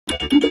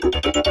Welcome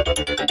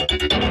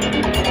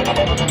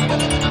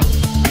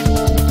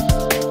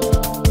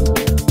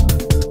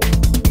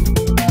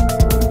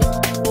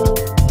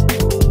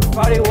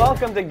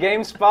to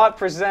GameSpot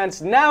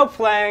presents Now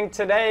Playing.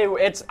 Today,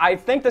 I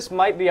think this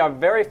might be our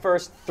very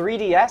first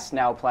 3DS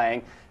Now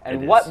Playing,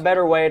 and what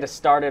better way to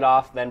start it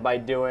off than by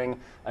doing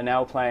a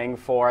Now Playing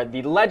for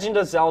the Legend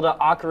of Zelda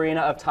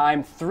Ocarina of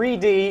Time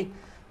 3D,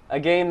 a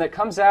game that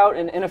comes out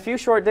in a few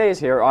short days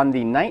here on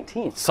the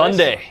 19th.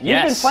 Sunday,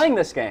 You've been playing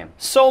this game.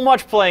 So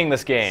much playing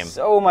this game.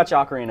 So much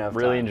Ocarina of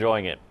Time. Really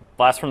enjoying it.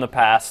 Blast from the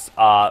past,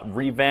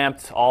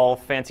 revamped, all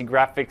fancy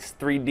graphics,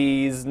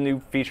 3Ds,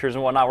 new features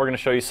and whatnot. We're going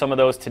to show you some of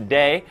those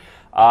today.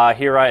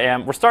 Here I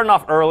am. We're starting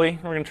off early.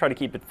 We're going to try to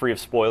keep it free of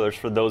spoilers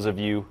for those of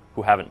you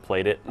who haven't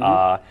played it.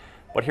 But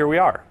here we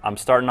are. I'm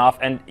starting off,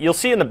 and you'll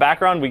see in the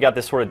background we got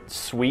this sort of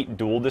sweet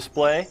dual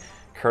display,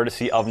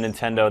 courtesy of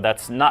Nintendo.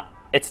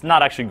 It's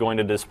not actually going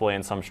to display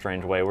in some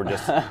strange way. We're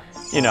just,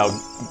 you know,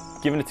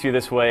 giving it to you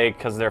this way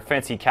because their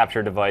fancy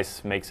capture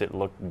device makes it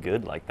look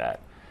good like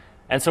that.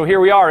 And so here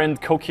we are in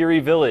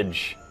Kokiri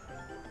Village,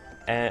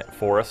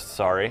 Forest,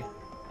 sorry,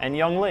 and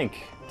young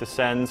Link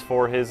descends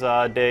for his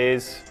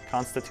days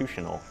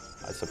constitutional,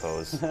 I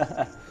suppose,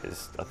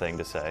 is a thing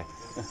to say.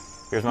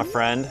 Here's my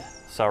friend,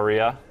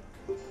 Saria.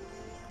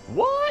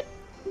 What?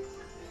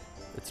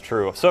 It's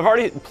true. So I've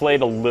already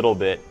played a little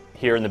bit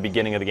here in the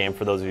beginning of the game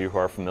for those of you who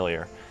are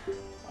familiar.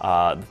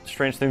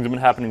 Strange things have been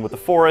happening with the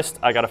forest.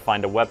 I gotta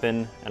find a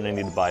weapon, and I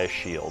need to buy a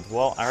shield.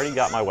 Well, I already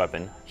got my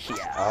weapon. Yeah.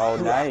 Oh,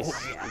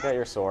 nice. You got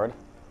your sword.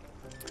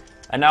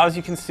 And now, as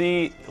you can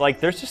see, like,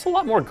 there's just a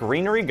lot more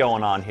greenery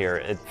going on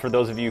here. For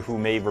those of you who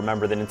may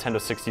remember the Nintendo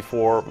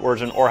 64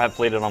 version or have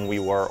played it on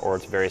WiiWare or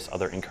its various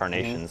other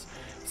incarnations.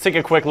 Let's take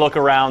a quick look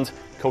around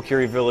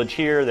Kokiri Village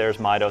here. There's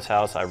Mido's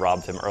house. I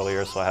robbed him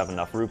earlier, so I have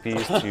enough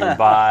rupees to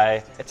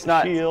buy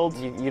a shield.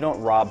 You don't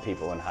rob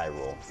people in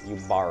Hyrule. You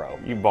borrow.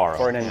 You borrow.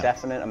 For an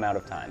indefinite amount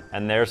of time.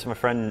 And there's my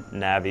friend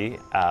Navi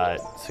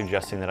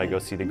suggesting that I go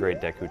see the Great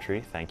Deku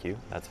Tree. Thank you.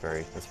 That's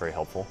very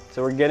helpful.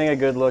 So we're getting a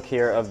good look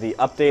here of the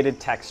updated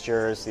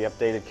textures, the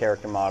updated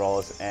character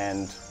models,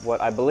 and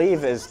what I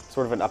believe is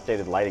sort of an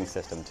updated lighting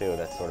system too.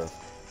 That's sort of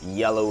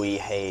yellowy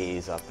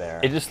haze up there.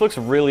 It just looks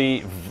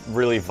really,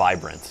 really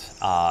vibrant.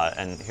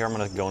 And here I'm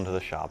gonna go into the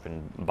shop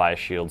and buy a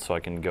shield so I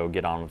can go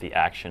get on with the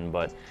action.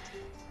 But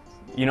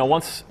you know,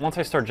 once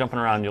I start jumping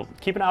around, you'll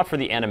keep an eye out for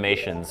the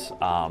animations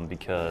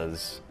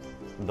because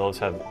those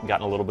have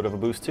gotten a little bit of a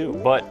boost too.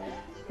 But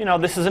you know,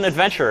 this is an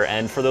adventure,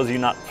 and for those of you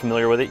not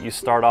familiar with it, you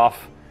start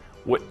off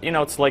with, you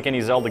know, it's like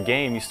any Zelda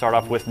game. You start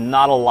off with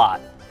not a lot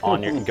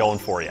on your going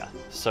for you.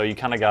 So you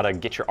kind of got to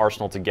get your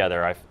arsenal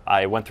together.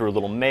 I went through a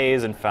little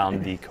maze and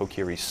found the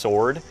Kokiri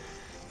sword.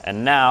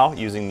 And now,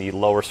 using the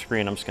lower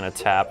screen, I'm just going to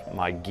tap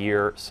my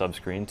gear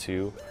subscreen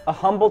to a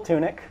humble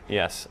tunic.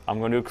 Yes, I'm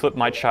going to equip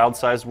my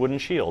child-sized wooden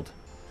shield.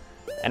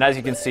 And as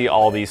you can see,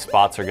 all these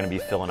spots are going to be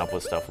filling up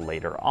with stuff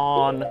later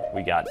on.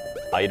 We got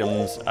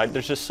items.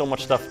 There's just so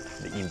much stuff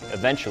that you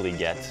eventually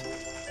get.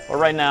 But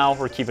right now,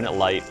 we're keeping it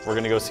light. We're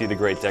going to go see the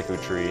Great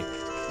Deku Tree.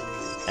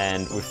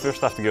 And we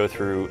first have to go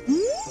through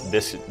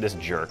this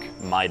jerk,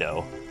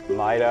 Mido.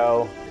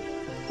 Mido.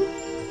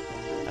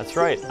 That's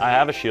right. I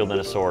have a shield and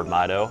a sword,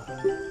 Mido.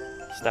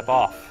 Step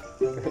off.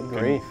 Good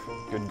grief.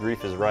 Good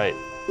grief is right.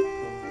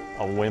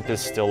 A wimp is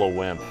still a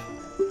wimp.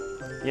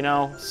 You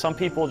know, some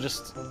people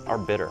just are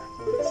bitter.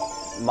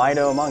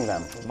 Mido among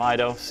them.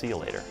 Mido, see you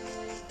later.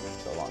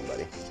 So long,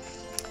 buddy.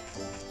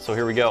 So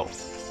here we go.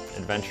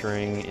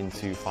 Adventuring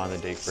into find the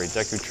Great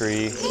Deku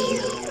Tree.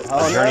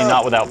 Oh, a journey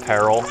not without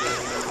peril.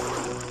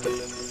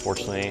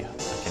 Fortunately,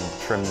 I can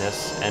trim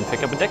this and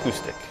pick up a Deku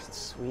stick.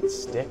 Sweet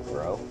stick,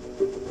 bro.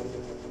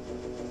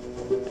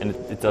 And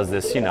it does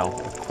this, you know,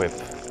 equip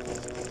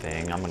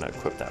thing. I'm gonna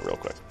equip that real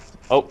quick.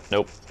 Oh,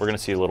 nope. We're gonna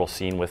see a little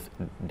scene with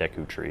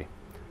Deku Tree.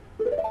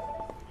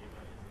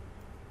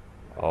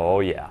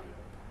 Oh yeah.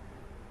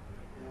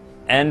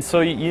 And so,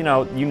 you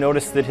know, you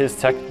notice that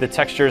the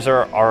textures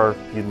are,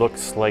 he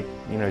looks like,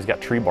 you know, he's got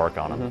tree bark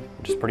on him,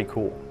 which is pretty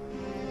cool.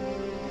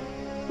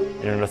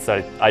 You notice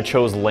that I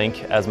chose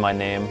Link as my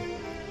name.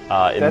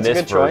 In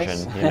this version,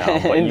 you know,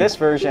 but in this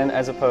version,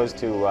 as opposed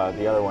to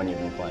the other one you've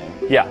been playing.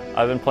 Yeah,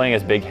 I've been playing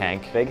as Big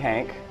Hank. Big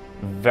Hank.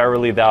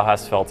 Verily thou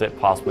hast felt it,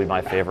 possibly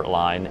my favorite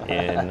line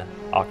in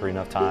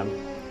Ocarina of Time.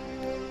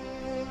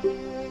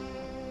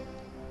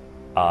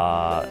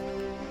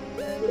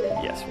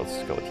 Yes,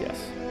 let's go with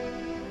yes.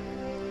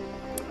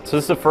 So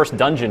this is the first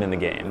dungeon in the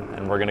game,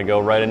 and we're gonna go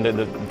right into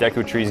the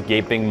Deku Tree's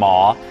gaping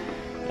maw,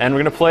 and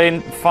we're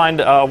gonna find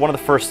one of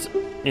the first,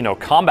 you know,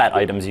 combat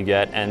items you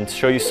get, and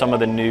show you some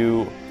of the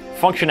new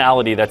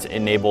functionality that's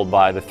enabled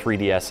by the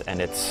 3DS and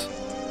its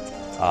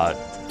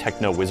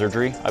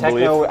techno-wizardry, I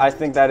believe. I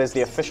think that is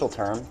the official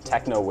term,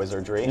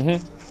 techno-wizardry.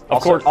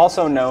 Of course.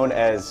 Also known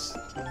as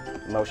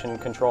motion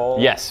control.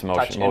 Yes,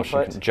 motion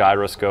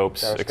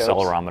gyroscopes,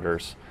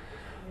 accelerometers.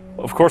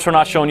 Of course, we're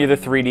not showing you the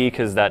 3D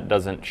because that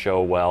doesn't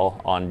show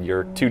well on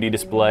your 2D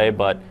display,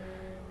 but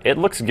it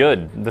looks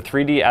good. The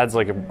 3D adds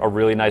like a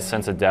really nice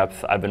sense of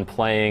depth. I've been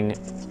playing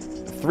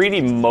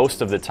 3D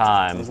most of the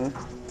time,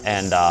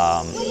 and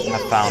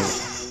have found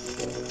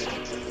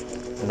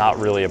not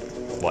really a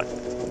what.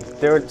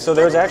 So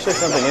there's actually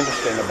something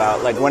interesting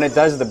about, like, when it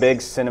does the big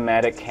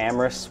cinematic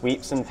camera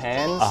sweeps and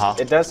pans,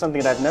 it does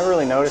something that I've never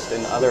really noticed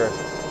in other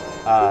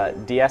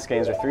DS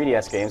games or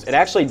 3DS games. It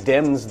actually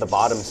dims the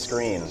bottom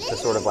screen to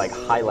sort of like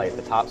highlight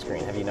the top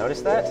screen. Have you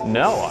noticed that?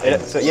 No.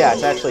 So yeah,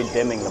 it's actually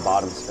dimming the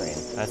bottom screen.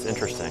 That's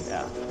interesting.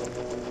 Yeah.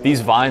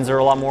 These vines are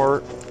a lot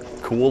more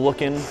cool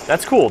looking.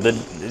 That's cool.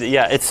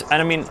 Yeah,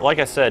 and I mean, like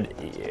I said,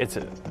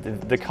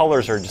 the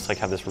colors are just like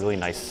have this really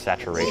nice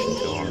saturation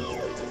to them.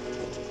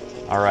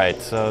 All right,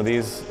 so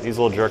these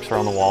little jerks are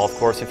on the wall. Of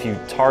course, if you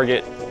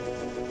target,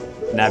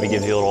 Navi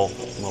gives you a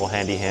little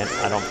handy hint.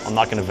 I'm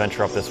not going to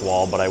venture up this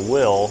wall, but I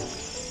will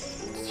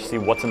see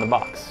what's in the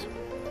box.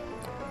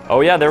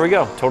 Oh yeah, there we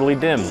go. Totally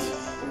dimmed.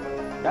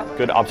 Yeah.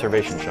 Good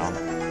observation, Sean.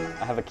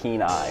 I have a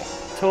keen eye.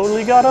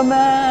 Totally got a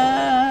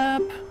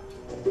map.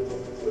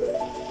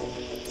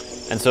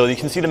 And so you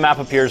can see the map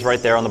appears right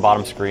there on the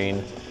bottom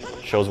screen.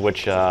 Shows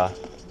which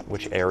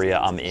area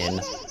I'm in.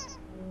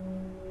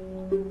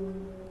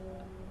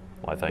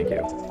 Why, thank you.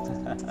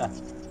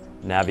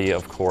 Navi,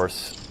 of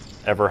course,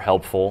 ever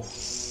helpful.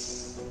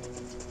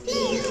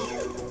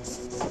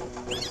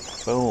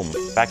 Boom,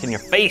 back in your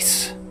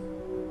face.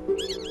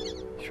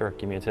 Sure,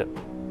 give me a tip.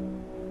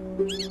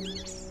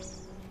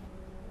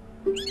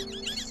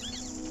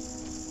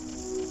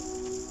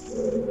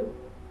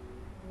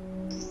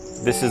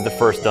 This is the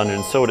first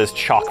dungeon, so it is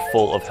chock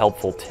full of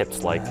helpful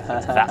tips like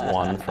that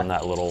one from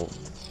that little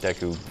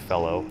Deku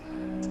fellow.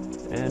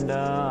 And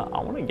I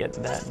want to get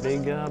that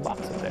big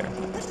box up there.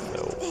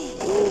 So,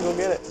 ooh, go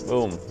get it.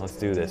 Boom, let's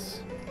do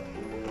this.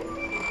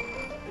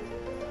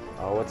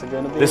 Oh, what's it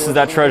gonna be? This is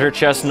that treasure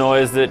chest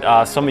noise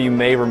that some of you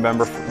may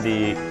remember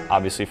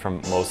obviously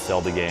from most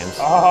Zelda games.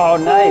 Oh,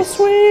 nice.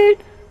 Oh,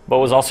 sweet. But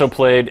was also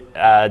played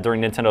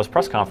during Nintendo's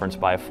press conference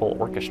by a full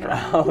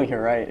orchestra. Oh,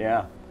 you're right,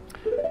 yeah.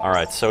 All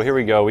right, so here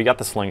we go. We got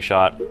the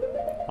slingshot.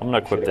 I'm gonna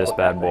equip this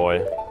bad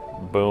boy.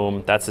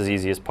 Boom, that's as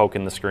easy as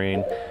poking the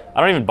screen. I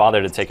don't even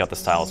bother to take out the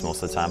stylus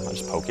most of the time. I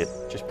just poke it.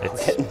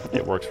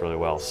 It works really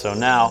well. So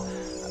now,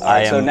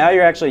 So now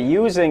you're actually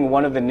using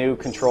one of the new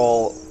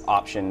control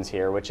options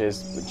here, which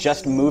is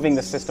just moving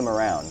the system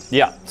around.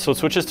 Yeah, so it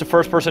switches to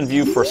first-person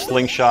view for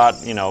slingshot.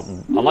 You know,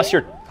 unless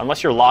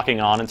you're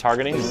locking on and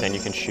targeting, then you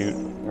can shoot.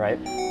 Right.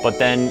 But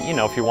then, you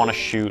know, if you want to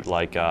shoot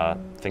like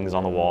things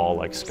on the wall,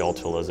 like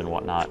Skulltulas and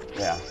whatnot,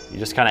 yeah, you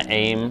just kind of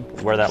aim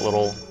where that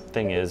little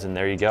thing is, and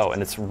there you go.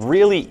 And it's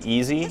really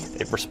easy.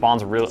 It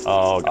responds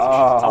oh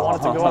gosh, I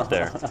want it to go up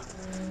there.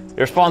 It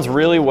responds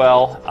really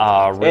well.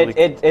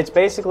 It's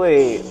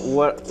basically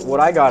what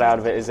I got out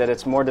of it is that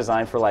it's more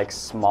designed for like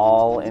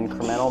small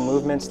incremental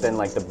movements than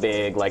like the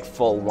big like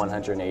full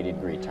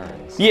 180-degree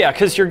turns. Yeah,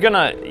 because you're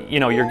gonna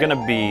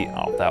be.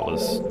 Oh, that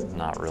was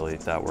not really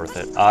that worth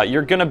it.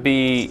 You're gonna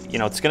be,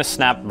 it's gonna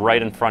snap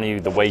right in front of you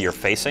the way you're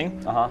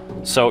facing.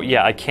 So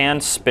yeah, I can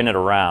spin it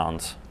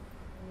around,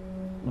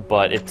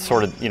 but it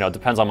sort of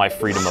depends on my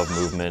freedom of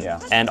movement. Yeah.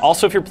 And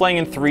also, if you're playing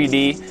in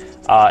 3D.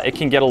 It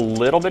can get a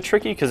little bit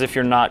tricky because if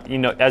you're not,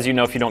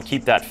 if you don't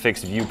keep that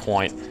fixed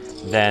viewpoint,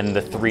 then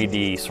the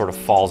 3D sort of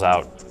falls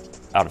out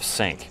of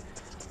sync.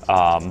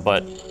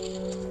 But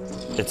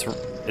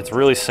it's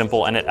really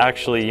simple, and it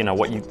actually,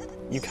 what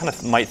you kind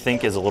of might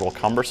think is a little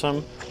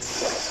cumbersome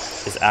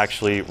is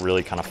actually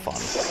really kind of fun.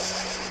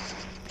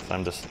 So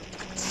I'm just,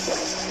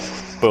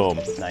 boom.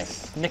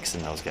 Nice.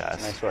 Nixing those guys.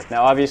 Nice work.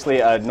 Now,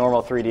 obviously, a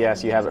normal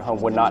 3DS you have at home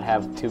would not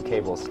have two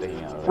cables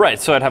sticking out of it. Right,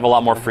 so I'd have a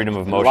lot more freedom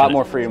of motion. A lot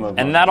more freedom of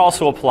motion. And that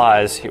also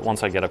applies,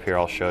 once I get up here,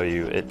 I'll show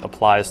you, it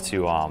applies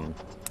to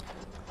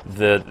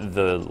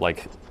the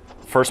like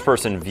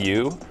first-person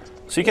view.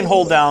 So you can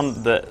hold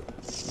down the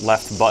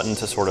left button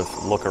to sort of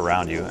look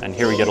around you. And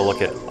here we get a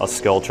look at a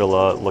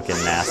Skulltula looking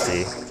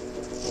nasty.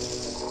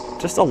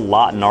 Just a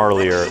lot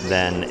gnarlier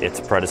than its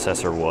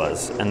predecessor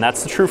was. And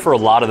that's true for a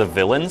lot of the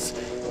villains.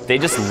 They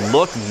just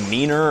look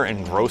meaner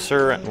and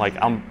grosser. Like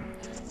I'm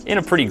in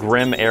a pretty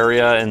grim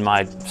area in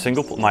my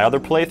other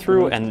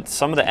playthrough, and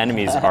some of the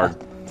enemies are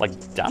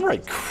like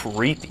downright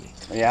creepy.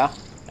 Yeah.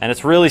 And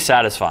it's really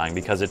satisfying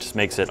because it just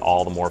makes it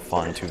all the more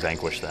fun to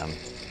vanquish them.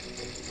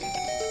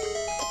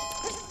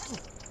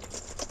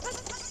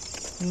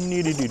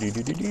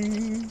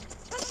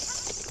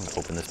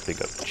 Open this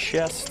big up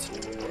chest.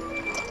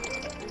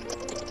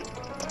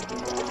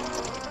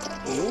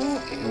 Ooh,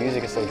 the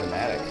music is so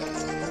dramatic.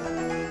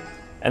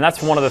 And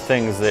that's one of the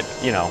things that,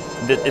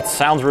 it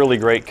sounds really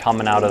great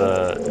coming out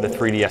of the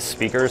 3DS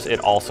speakers. It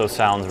also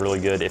sounds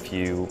really good if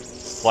you,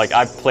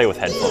 I play with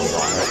headphones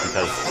on this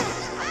because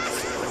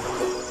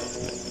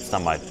it's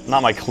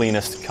not my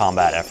cleanest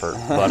combat effort,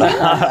 but,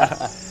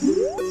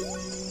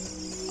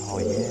 oh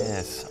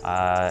yes.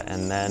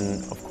 And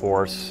then, of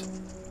course,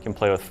 you can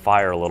play with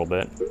fire a little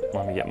bit.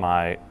 Let me get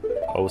my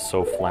oh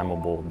so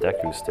flammable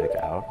Deku stick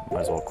out.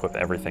 Might as well equip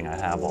everything I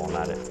have while I'm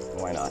at it.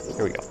 Why not?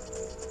 Here we go.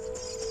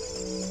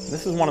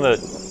 This is one of the,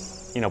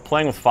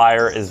 playing with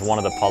fire is one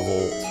of the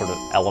puzzle sort of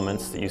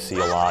elements that you see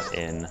a lot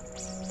in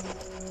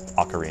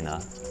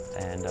Ocarina.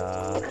 And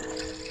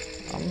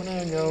I'm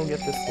gonna go get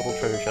this little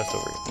treasure chest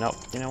over here. Nope,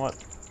 you know what?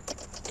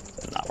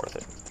 Not worth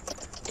it.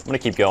 I'm gonna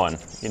keep going.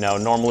 You know,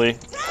 normally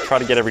try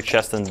to get every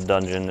chest in the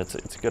dungeon. It's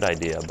a good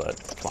idea, but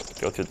come on,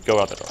 go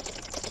out the door.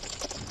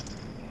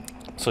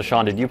 So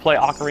Sean, did you play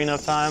Ocarina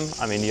of Time?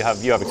 I mean, you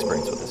have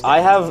experience with this game. I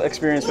have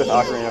experience with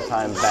Ocarina of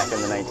Time back in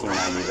the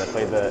 1990s. I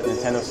played the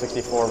Nintendo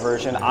 64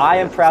 version. I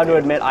am proud to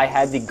admit I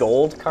had the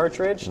gold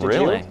cartridge. Did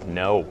Really? you?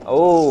 No.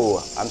 Oh,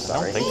 I'm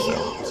sorry. I don't think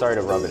so. I'm sorry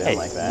to rub it in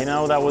like that. You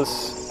know, that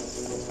was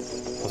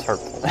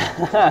hurtful.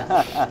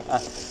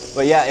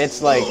 But yeah,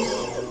 it's like,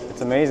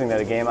 it's amazing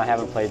that a game I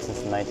haven't played since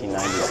the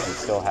 1990s can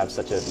still have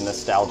such a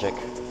nostalgic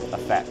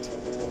effect.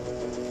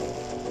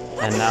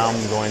 And now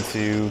I'm going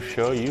to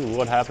show you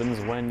what happens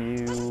when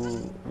you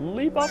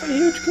leap off a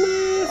huge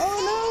cliff.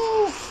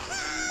 Oh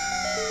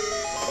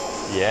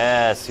no!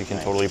 Yes, you can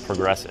totally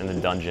progress in the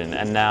dungeon.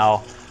 And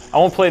now, I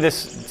won't play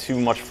this too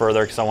much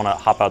further because I want to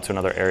hop out to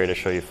another area to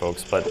show you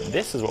folks, but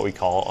this is what we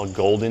call a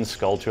golden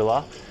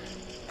skulltula.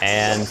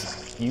 And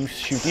you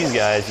shoot these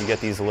guys, you get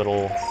these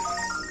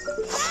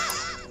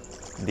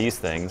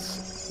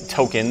things,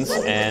 tokens,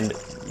 and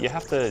you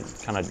have to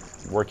kind of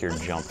work your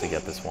jump to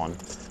get this one.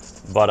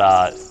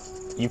 But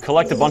you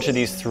collect a bunch of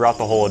these throughout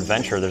the whole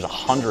adventure. There's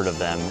 100 of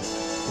them.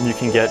 You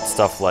can get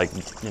stuff like,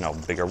 you know,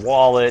 bigger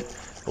wallet,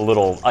 a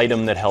little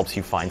item that helps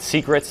you find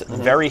secrets.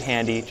 Very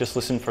handy. Just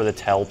listen for the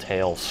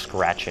telltale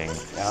scratching.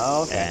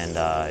 Oh, okay. And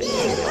you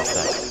should be all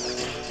set.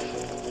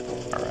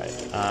 All right.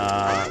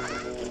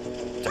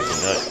 Deku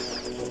Nut.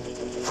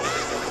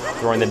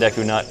 Throwing the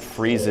Deku Nut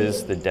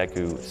freezes the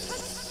Deku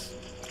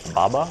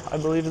Baba, I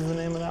believe is the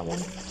name of that one.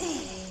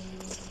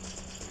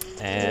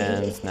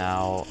 And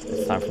now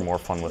it's time for more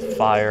fun with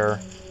fire,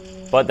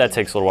 but that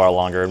takes a little while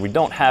longer. We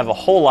don't have a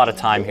whole lot of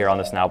time here on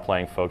this Now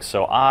Playing, folks,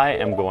 so I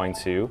am going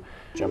to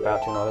jump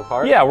out to another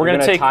part? Yeah, we're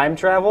gonna take time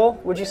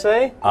travel, would you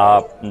say?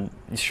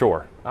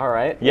 Sure. All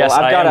right. Yes,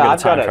 well,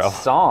 I've got a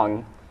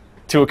song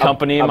to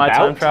accompany my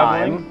time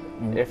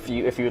traveling. If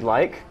you'd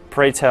like.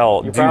 Pray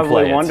tell, You're do play it.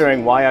 probably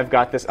wondering why I've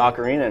got this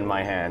ocarina in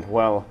my hand.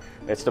 Well,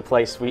 it's to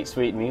play sweet,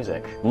 sweet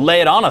music.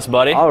 Lay it on us,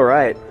 buddy. All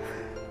right.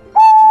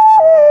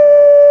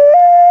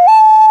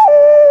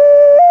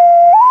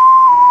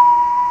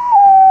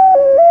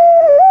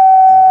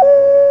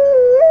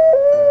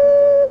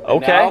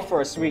 Okay. Now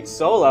for a sweet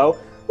solo.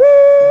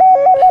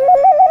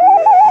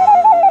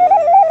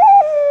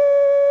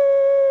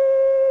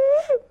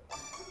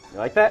 You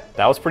like that?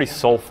 That was pretty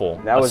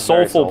soulful. That was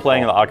very soulful soulful.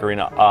 playing of the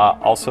ocarina.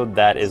 Also,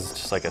 that is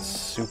just like a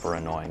super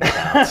annoying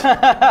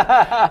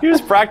sound. He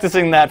was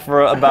practicing that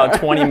for about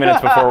 20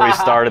 minutes before we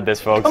started this,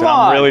 folks, Come and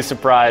I'm on. really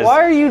surprised.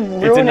 Why are you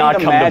ruining it did not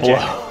the come magic?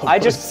 to blows. I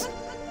just,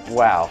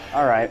 wow.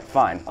 All right,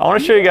 fine. I want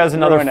to show you guys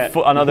Ruin it.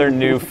 another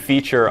new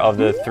feature of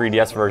the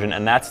 3DS version,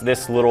 and that's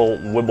this little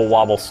wibble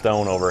wobble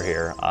stone over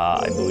here.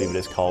 I believe it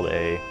is called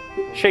a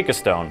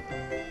Shake-a-Stone.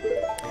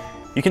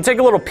 You can take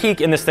a little peek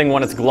in this thing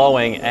when it's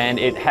glowing, and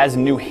it has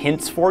new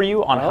hints for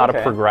you on how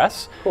to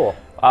progress. Cool.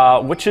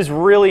 Which is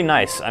really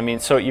nice. I mean,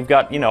 so you've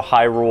got, you know,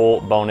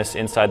 Hyrule bonus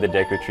inside the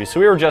Deku Tree. So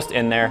we were just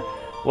in there.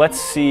 Let's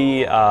see,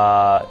 you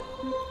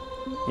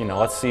know,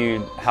 let's see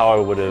how I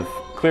would have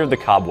cleared the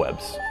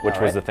cobwebs, which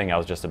was the thing I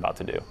was just about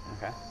to do.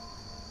 Okay.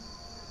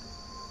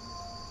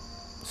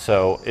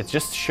 So it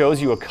just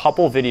shows you a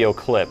couple video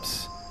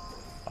clips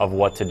of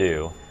what to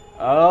do.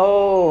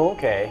 Oh,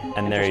 okay.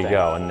 And there you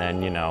go. And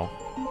then, you know,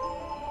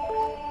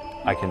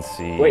 I can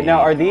see... Wait, now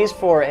are these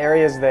for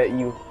areas that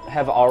you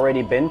have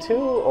already been to,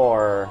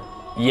 or...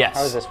 Yes.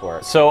 How does this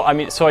work? So, I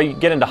mean, so I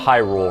get into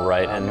Hyrule,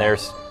 right? Okay. And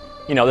there's,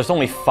 you know, there's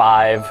only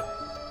 5,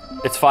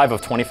 it's 5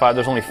 of 25,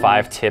 there's only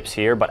 5 tips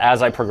here, but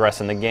as I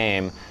progress in the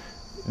game,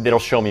 it'll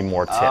show me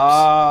more tips.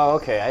 Oh,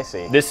 okay, I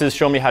see. This is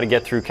show me how to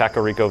get through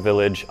Kakariko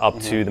Village up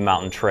to the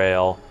mountain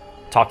trail,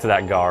 talk to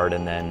that guard,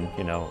 and then,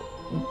 you know,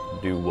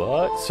 do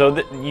what? So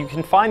you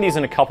can find these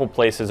in a couple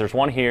places. There's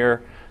one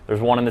here, there's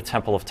one in the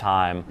Temple of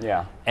Time.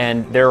 Yeah.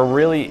 And they're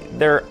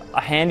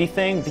a handy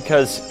thing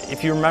because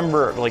if you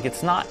remember, like,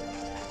 it's not,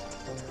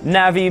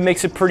 Navi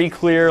makes it pretty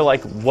clear,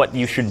 like, what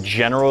you should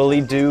generally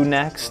do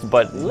next,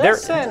 but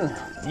listen.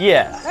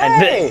 Yeah.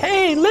 Hey, and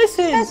hey,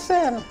 listen.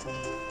 Listen.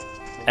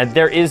 And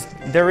there is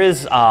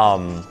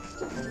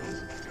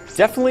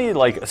definitely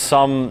like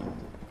some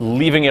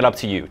leaving it up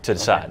to you to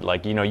decide. Okay.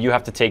 Like, you know, you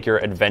have to take your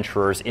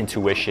adventurer's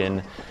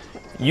intuition,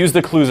 use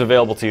the clues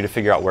available to you to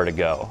figure out where to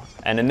go.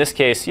 And in this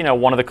case, you know,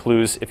 one of the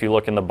clues, if you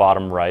look in the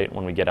bottom right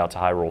when we get out to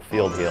Hyrule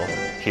Field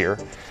here,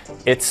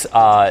 it's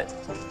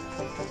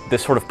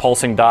this sort of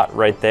pulsing dot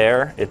right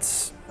there.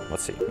 It's,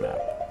 let's see, map.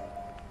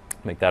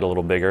 Make that a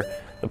little bigger.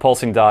 The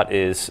pulsing dot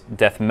is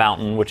Death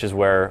Mountain, which is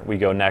where we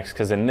go next,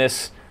 because in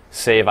this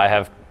save I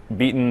have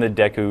beaten the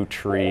Deku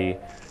Tree,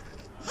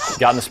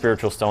 gotten the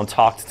Spiritual Stone,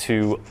 talked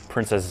to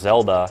Princess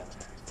Zelda,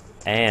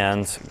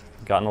 and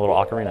gotten a little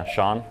ocarina.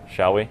 Sean,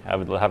 shall we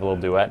have a little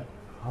duet?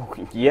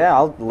 Oh, yeah,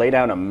 I'll lay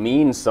down a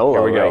mean solo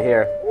here we go. Right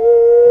here.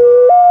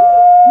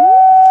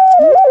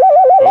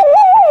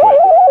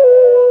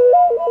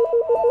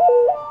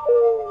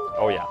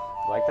 Oh, yeah.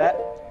 Like that?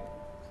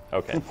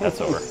 Okay,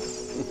 that's over.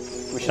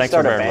 We should Thanks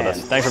start for a bearing band.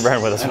 with us. Thanks for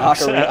bearing with us.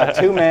 A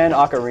two-man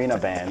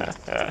ocarina band.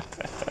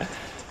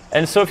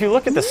 And so if you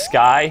look at the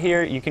sky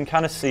here, you can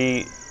kind of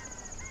see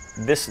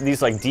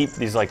these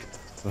like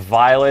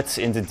violets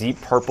into deep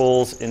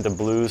purples into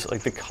blues.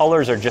 Like the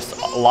colors are just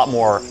a lot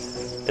more.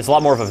 It's a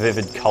lot more of a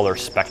vivid color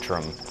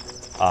spectrum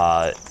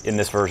in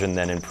this version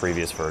than in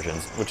previous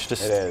versions, which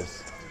just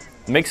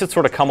makes it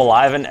sort of come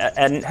alive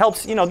and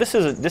helps. You know,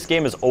 this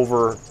game is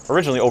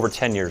originally over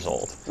 10 years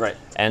old, right?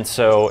 And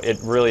so it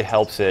really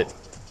helps it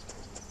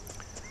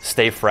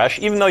stay fresh,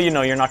 even though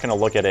you're not going to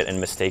look at it and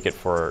mistake it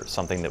for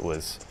something that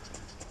was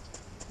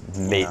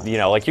made. You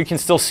know, like you can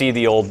still see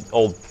the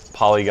old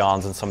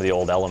polygons and some of the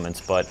old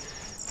elements, but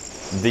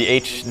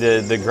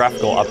the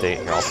graphical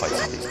update here. I'll fight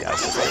some of these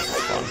guys.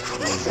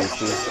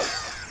 This is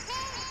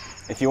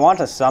fun. If you want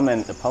to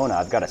summon Epona,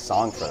 I've got a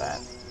song for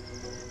that.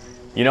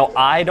 You know,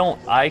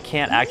 I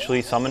can't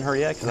actually summon her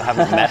yet because I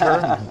haven't met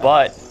her.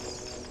 But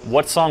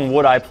what song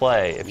would I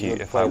play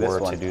if I were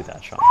to do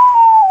that, Sean?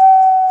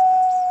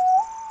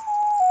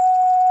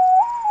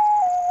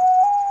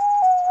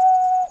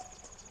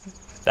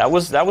 That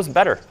was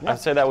better. Yeah. I'd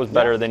say that was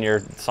better than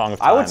your Song of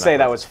Time. I would say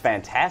that was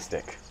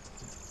fantastic.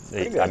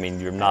 I mean,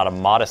 you're not a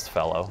modest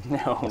fellow.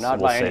 No, not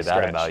by any stretch. We'll say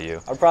that about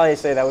you. I'd probably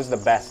say that was the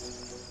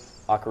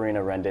best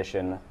Ocarina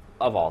rendition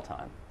of all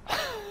time.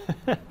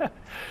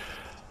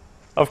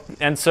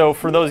 And so,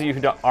 for those of you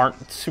who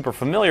aren't super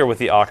familiar with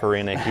the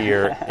Ocarina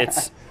here,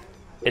 it's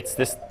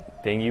this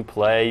thing you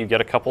play. You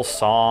get a couple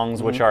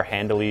songs, which are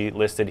handily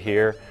listed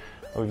here.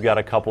 We've got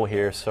a couple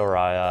here,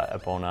 Soraya,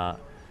 Epona.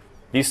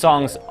 These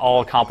songs all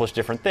accomplish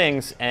different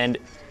things, and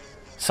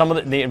some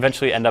of they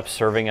eventually end up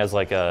serving as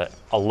like a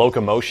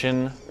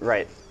locomotion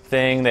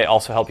thing. They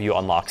also help you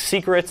unlock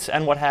secrets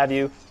and what have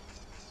you.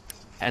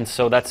 And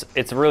so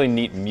it's a really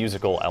neat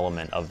musical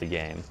element of the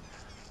game.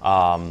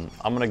 I'm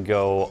gonna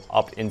go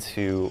up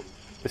into,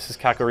 this is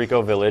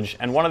Kakariko Village,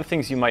 and one of the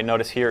things you might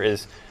notice here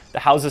is the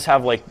houses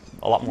have like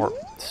a lot more,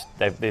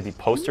 they have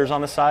posters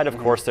on the side. Of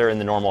course, they're in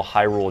the normal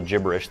Hyrule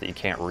gibberish that you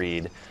can't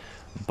read,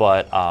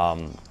 but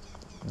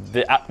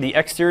the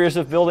exteriors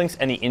of buildings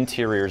and the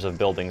interiors of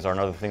buildings are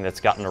another thing that's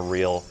gotten a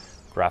real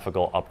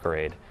graphical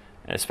upgrade,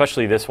 and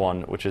especially this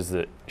one, which is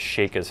the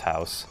Sheikah's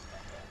house.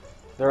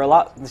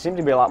 There seem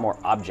to be a lot more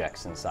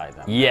objects inside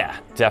them. Yeah,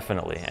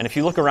 definitely. And if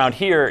you look around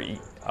here,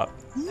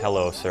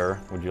 hello, sir.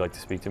 Would you like to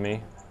speak to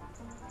me?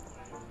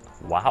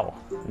 Wow.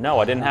 No,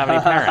 I didn't have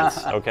any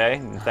parents. Okay.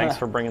 Thanks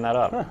for bringing that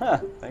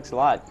up. Thanks a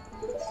lot.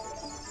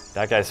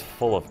 That guy's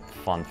full of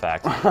fun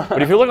facts.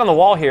 But if you look on the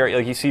wall here,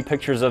 like you see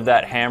pictures of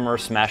that hammer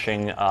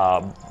smashing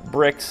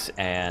bricks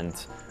and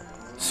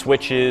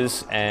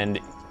switches, and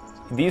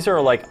these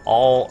are like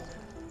all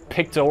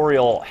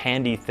pictorial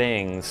handy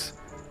things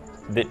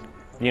that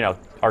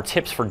are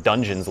tips for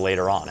dungeons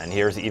later on. And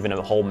here's even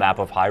a whole map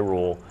of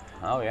Hyrule.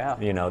 Oh yeah.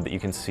 That you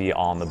can see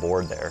on the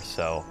board there.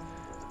 So,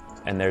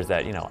 and there's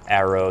that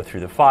arrow through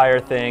the fire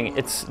thing.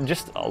 It's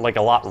just like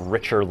a lot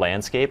richer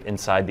landscape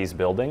inside these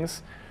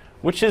buildings,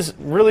 which is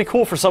really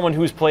cool for someone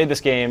who's played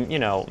this game,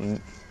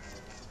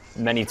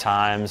 many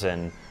times,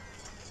 and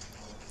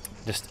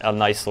just a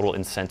nice little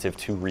incentive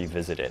to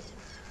revisit it.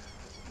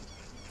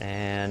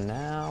 And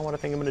now what I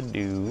think I'm gonna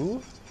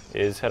do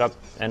is head up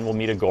and we'll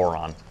meet a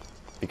Goron,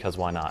 because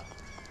why not?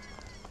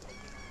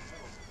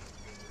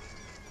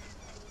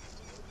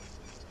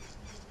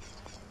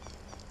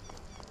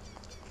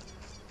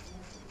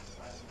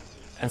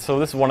 And so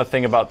this is one of the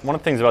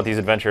things about these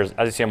adventures.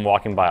 As you see, I'm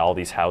walking by all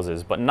these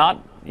houses, but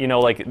not,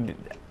 like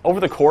over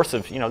the course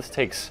of, this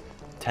takes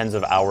tens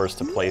of hours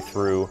to play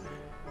through.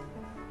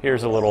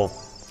 Here's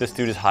this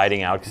dude is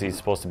hiding out because he's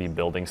supposed to be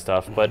building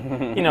stuff, but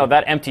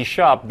that empty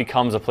shop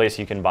becomes a place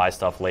you can buy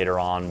stuff later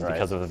on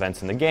because of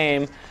events in the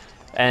game.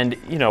 And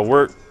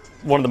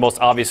one of the most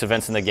obvious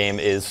events in the game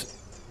is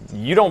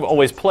you don't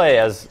always play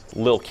as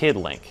little kid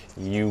Link.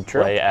 You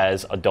play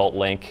as adult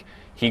Link.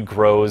 He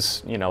grows,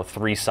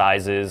 3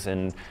 sizes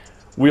and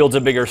wields a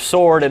bigger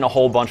sword and a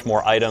whole bunch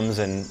more items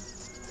and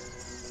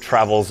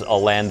travels a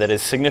land that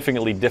is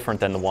significantly different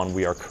than the one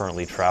we are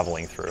currently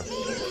traveling through.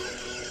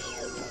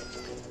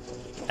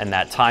 And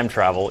that time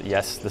travel,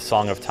 yes, the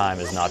Song of Time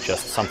is not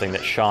just something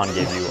that Sean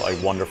gave you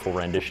a wonderful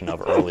rendition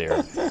of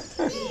earlier.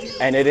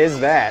 And it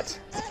is that,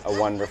 a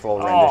wonderful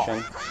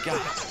rendition.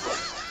 God,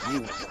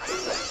 you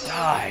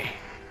die.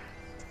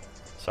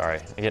 Sorry,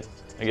 I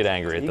get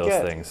angry at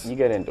those things. You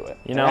get into it.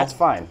 That's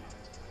fine.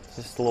 It's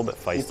just a little bit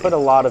feisty. You put a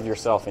lot of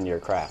yourself into your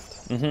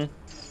craft. Mm-hmm.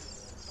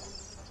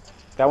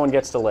 That one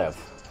gets to live.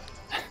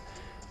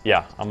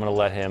 Yeah, I'm gonna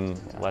let him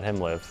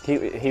live.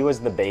 He was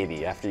the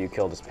baby after you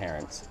killed his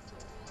parents.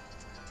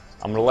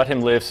 I'm gonna let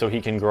him live so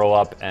he can grow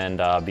up and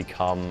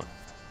become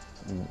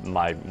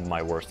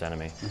my worst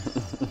enemy.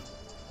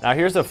 Now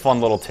here's a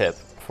fun little tip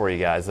for you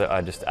guys that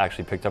I just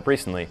actually picked up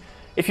recently.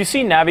 If you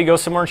see Navi go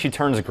somewhere and she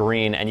turns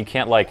green and you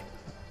can't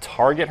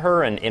target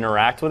her and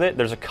interact with it,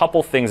 there's a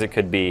couple things it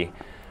could be.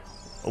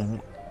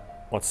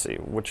 Let's see,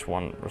 which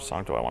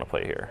song do I want to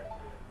play here?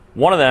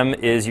 One of them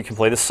is you can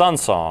play the Sun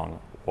Song.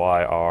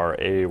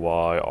 Y-R-A,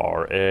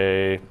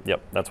 Y-R-A.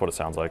 Yep, that's what it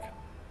sounds like.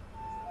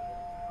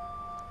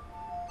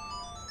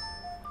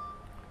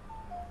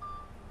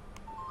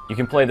 You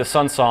can play the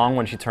sun song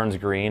when she turns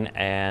green,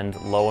 and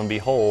lo and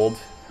behold,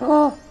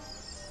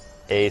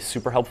 a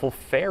super helpful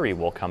fairy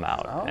will come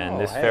out.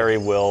 And this fairy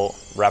will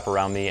wrap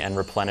around me and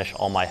replenish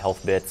all my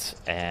health bits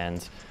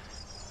and,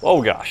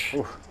 oh gosh,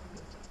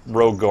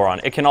 Rogue Goron.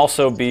 It can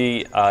also be,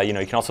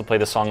 you can also play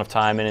the Song of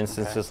Time in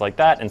instances like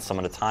that and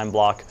summon a time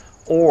block,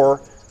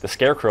 or the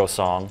Scarecrow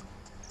song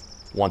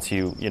once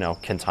you,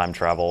 can time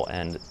travel,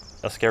 and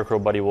a Scarecrow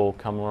buddy will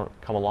come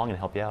along and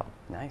help you out.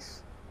 Nice.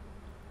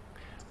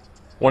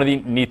 One of the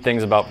neat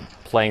things about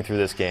playing through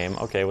this game,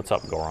 okay, what's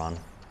up, Goron?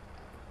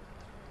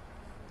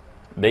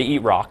 They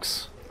eat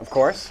rocks. Of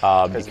course,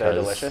 because they're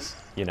delicious.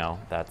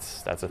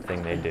 That's a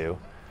thing they do.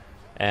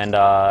 And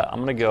I'm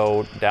gonna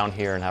go down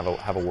here and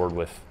have a word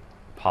with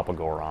Papa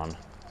Goron.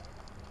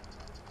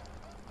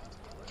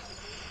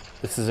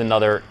 This is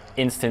another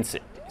instance.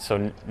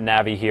 So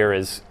Navi here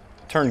is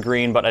turned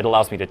green, but it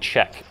allows me to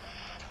check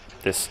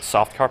this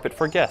soft carpet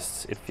for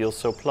guests. It feels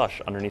so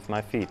plush underneath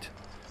my feet.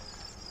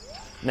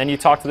 And then you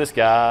talk to this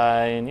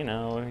guy, and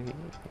I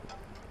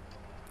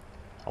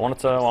want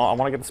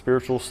to get the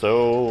spiritual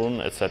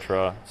stone,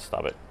 etc.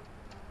 Stop it.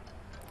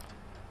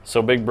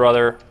 So Big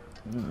Brother,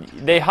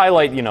 they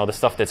highlight, the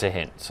stuff that's a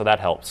hint, so that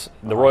helps.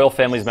 The royal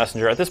family's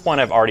messenger. At this point,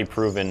 I already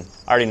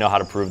know how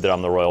to prove that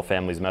I'm the royal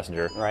family's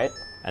messenger. Right.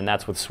 And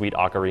that's with sweet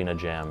ocarina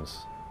gems.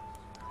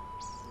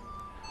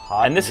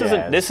 Hot and this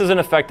is an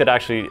effect that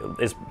actually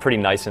is pretty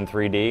nice in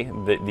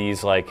 3D.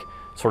 These like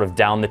sort of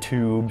down the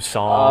tube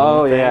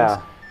song things.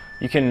 Yeah.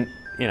 You can,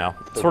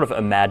 sort of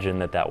imagine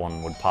that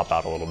one would pop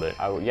out a little bit.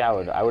 I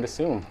would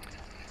assume.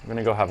 I'm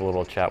gonna go have a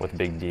little chat with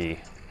Big D.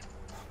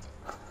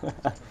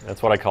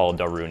 That's what I call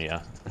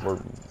Darunia.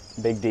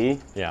 Big D?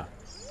 Yeah.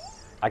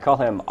 I call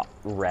him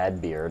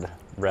Radbeard.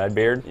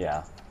 Radbeard?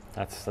 Yeah.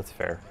 That's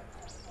fair.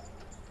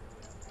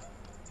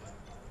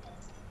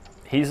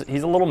 He's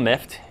a little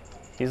miffed.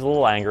 He's a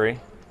little angry.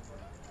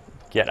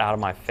 Get out of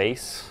my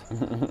face.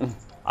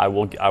 I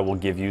will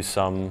give you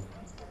some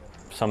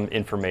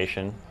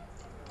information.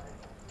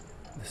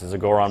 This is a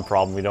Goron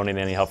problem. We don't need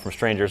any help from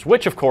strangers,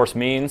 which of course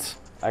means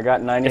I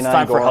got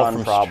 99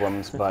 Goron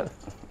problems, but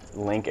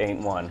Link ain't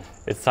one.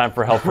 It's time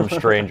for help from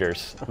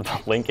strangers.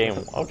 Link ain't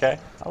okay.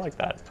 I like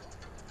that.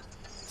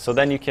 So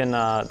then you can.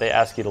 They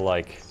ask you to all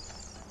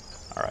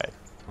right.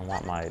 I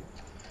want my.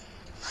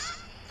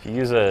 If you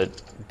use a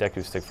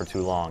Deku stick for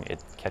too long,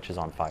 it catches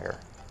on fire.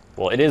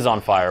 Well, it is on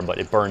fire, but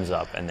it burns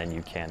up, and then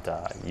you can't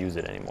use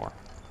it anymore.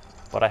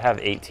 But I have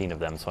 18 of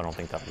them, so I don't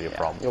think that'll be a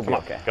problem. You'll be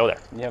okay. Go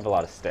there. You have a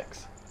lot of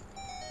sticks.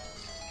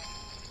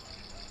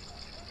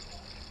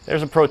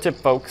 There's a pro tip,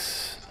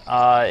 folks.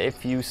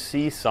 If you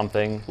see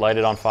something, light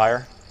it on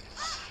fire.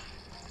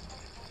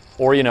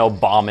 Or,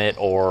 bomb it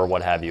or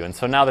what have you. And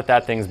so now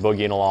that thing's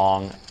boogieing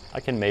along, I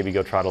can maybe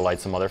go try to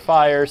light some other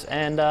fires,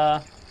 and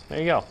there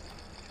you go.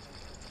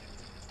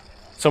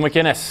 So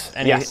McInnis,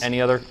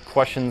 any other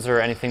questions or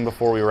anything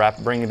before we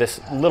bring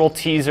this little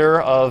teaser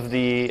of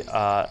the,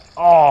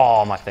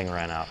 my thing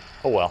ran out.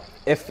 Oh well.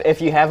 If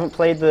you haven't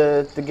played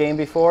the game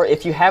before,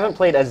 if you haven't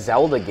played a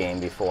Zelda game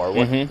before,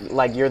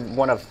 like you're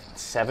one of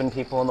 7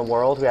 people in the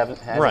world who hasn't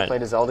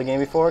played a Zelda game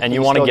before, and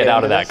you want to get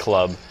out of that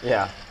club.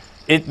 Yeah.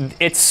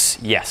 It's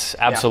yes,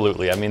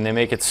 absolutely. Yeah. I mean, they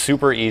make it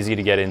super easy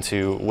to get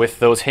into with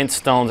those hint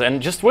stones,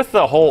 and just with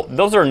the whole.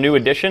 Those are a new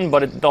addition,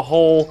 but the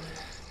whole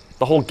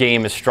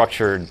game is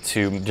structured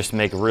to just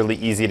make it really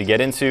easy to get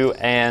into,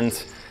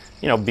 and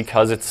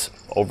because it's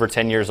over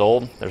 10 years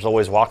old, there's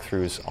always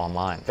walkthroughs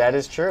online. That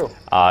is true.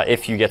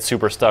 If you get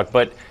super stuck,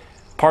 but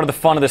part of the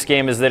fun of this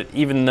game is that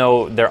even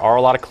though there are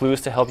a lot of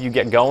clues to help you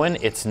get going,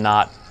 it's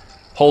not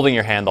holding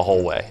your hand the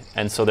whole way.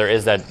 And so there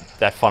is that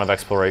fun of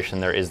exploration,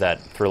 there is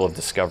that thrill of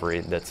discovery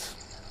that's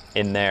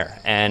in there.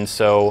 And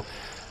so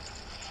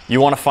you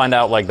want to find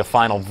out the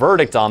final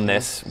verdict on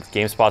this.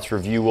 GameSpot's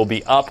review will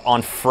be up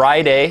on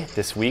Friday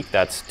this week.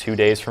 That's 2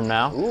 days from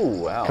now.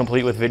 Ooh, wow.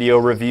 Complete with video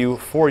review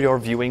for your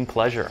viewing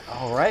pleasure.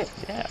 All right.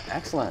 Yeah.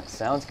 Excellent.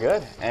 Sounds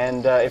good.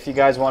 And if you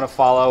guys want to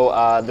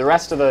follow the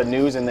rest of the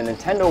news in the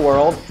Nintendo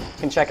world, you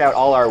can check out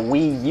all our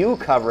Wii U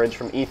coverage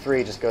from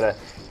E3. Just go to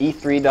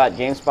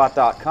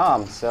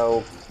e3.gamespot.com.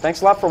 So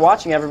thanks a lot for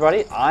watching,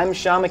 everybody. I'm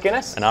Shaun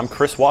McInnis. And I'm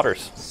Chris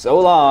Watters. So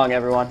long,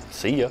 everyone.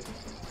 See ya.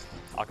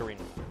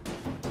 Ocarina.